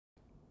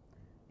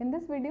In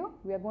this video,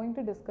 we are going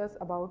to discuss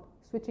about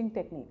switching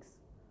techniques.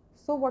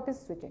 So what is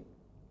switching?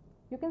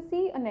 You can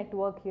see a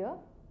network here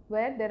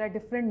where there are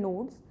different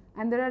nodes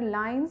and there are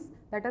lines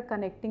that are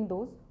connecting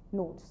those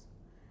nodes.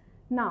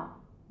 Now,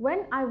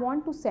 when I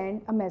want to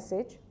send a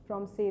message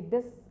from say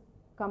this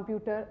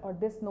computer or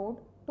this node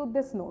to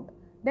this node,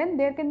 then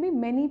there can be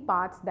many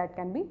paths that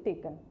can be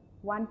taken.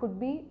 One could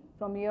be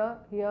from here,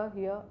 here,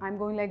 here, I am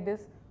going like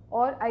this,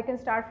 or I can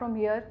start from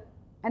here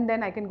and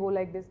then I can go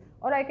like this,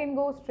 or I can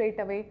go straight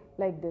away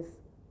like this.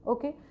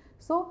 Okay.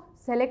 So,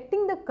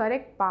 selecting the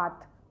correct path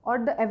or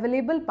the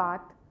available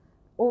path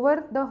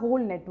over the whole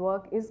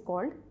network is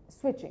called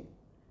switching.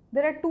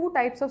 There are two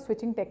types of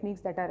switching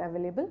techniques that are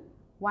available.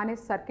 One is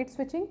circuit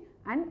switching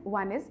and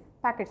one is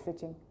packet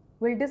switching.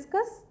 We will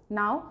discuss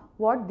now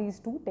what these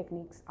two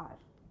techniques are.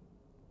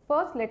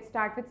 First, let us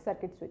start with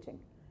circuit switching.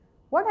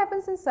 What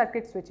happens in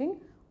circuit switching?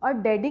 A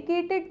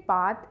dedicated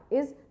path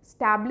is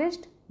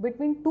established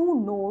between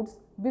two nodes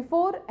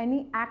before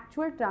any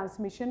actual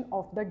transmission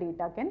of the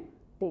data can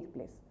take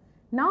place.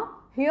 Now,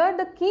 here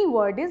the key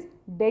word is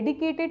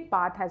dedicated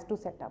path has to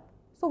set up.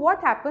 So,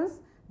 what happens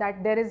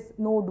that there is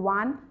node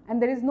 1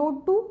 and there is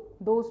node 2,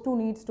 those two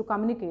needs to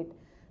communicate.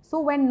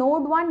 So, when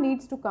node 1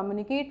 needs to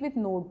communicate with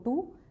node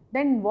 2,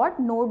 then what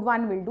node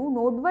 1 will do?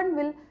 Node 1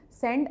 will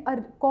send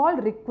a call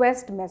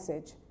request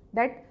message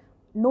that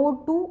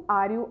node 2,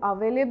 are you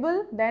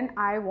available? Then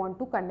I want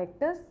to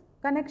connect a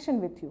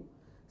connection with you.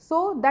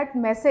 So, that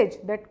message,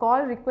 that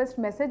call request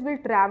message will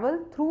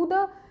travel through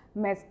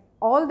the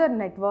all the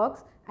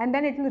networks and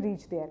then it will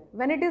reach there.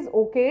 When it is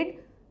okayed,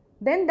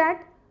 then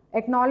that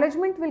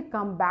acknowledgement will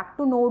come back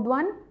to node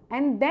 1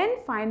 and then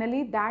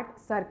finally that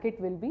circuit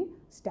will be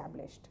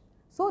established.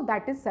 So,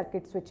 that is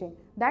circuit switching.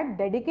 That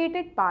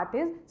dedicated path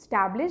is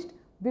established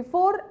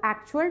before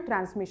actual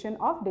transmission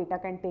of data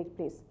can take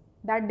place.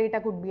 That data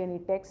could be any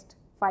text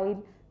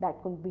file,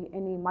 that could be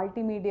any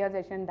multimedia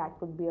session, that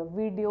could be a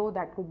video,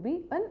 that could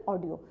be an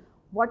audio.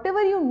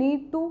 Whatever you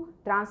need to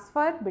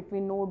transfer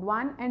between node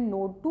 1 and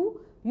node 2,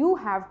 you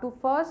have to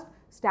first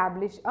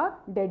establish a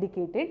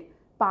dedicated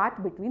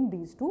path between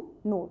these two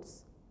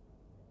nodes.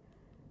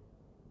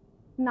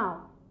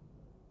 Now,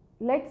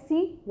 let us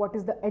see what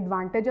is the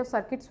advantage of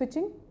circuit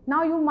switching.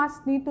 Now, you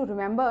must need to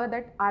remember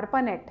that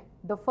ARPANET,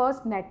 the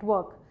first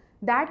network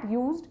that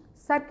used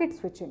circuit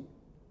switching.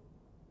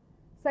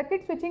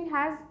 Circuit switching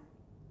has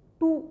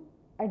two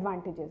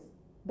advantages.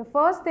 The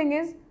first thing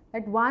is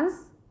that once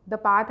the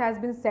path has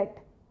been set,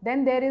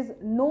 then there is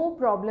no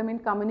problem in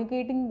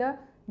communicating the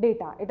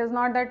data. It is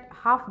not that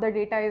half the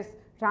data is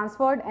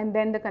transferred and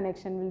then the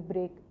connection will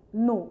break.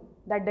 No,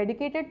 that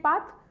dedicated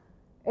path,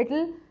 it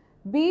will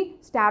be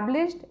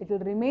established, it will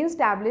remain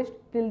established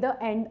till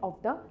the end of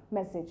the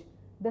message.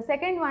 The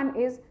second one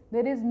is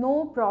there is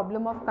no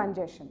problem of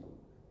congestion.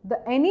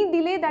 Any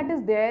delay that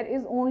is there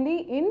is only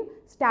in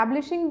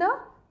establishing the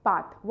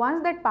path.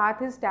 Once that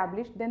path is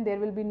established, then there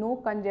will be no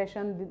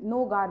congestion,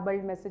 no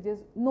garbled messages,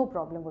 no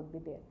problem would be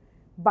there.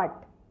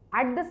 But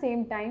at the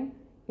same time,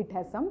 it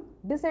has some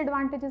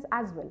disadvantages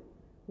as well.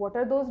 What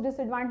are those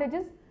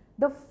disadvantages?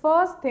 The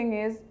first thing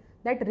is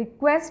that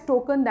request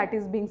token that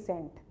is being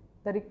sent.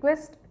 The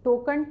request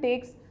token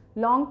takes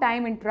long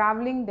time in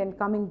traveling then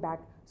coming back.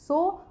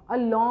 So, a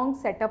long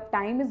setup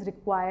time is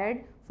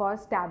required for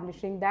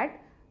establishing that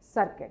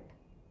circuit.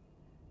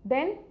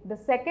 Then the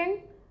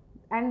second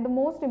and the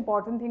most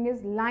important thing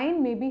is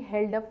line may be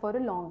held up for a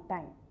long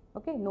time.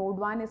 Okay, node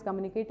 1 is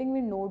communicating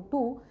with node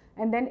 2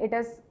 and then it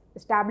has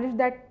established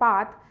that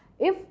path.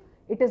 If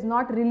it is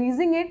not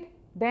releasing it,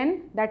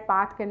 then that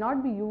path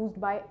cannot be used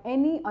by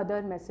any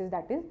other message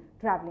that is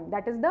traveling.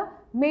 That is the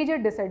major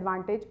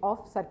disadvantage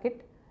of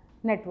circuit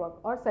network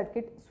or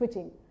circuit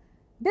switching.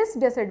 This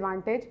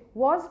disadvantage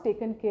was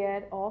taken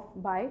care of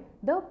by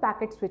the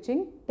packet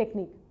switching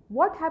technique.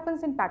 What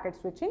happens in packet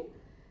switching?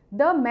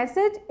 The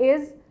message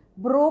is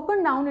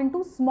broken down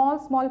into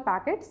small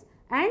packets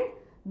and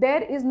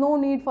there is no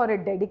need for a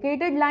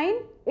dedicated line.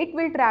 It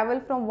will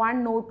travel from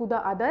one node to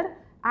the other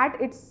at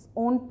its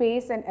own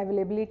pace and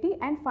availability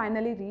and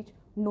finally reach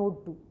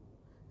node 2.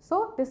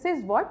 So, this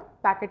is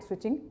what packet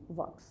switching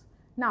works.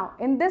 Now,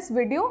 in this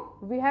video,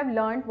 we have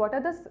learned what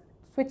are the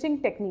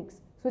switching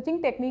techniques.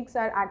 Switching techniques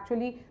are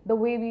actually the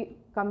way we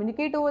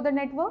communicate over the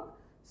network.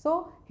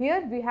 So,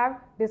 here we have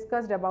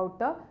discussed about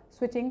the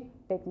switching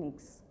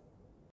techniques.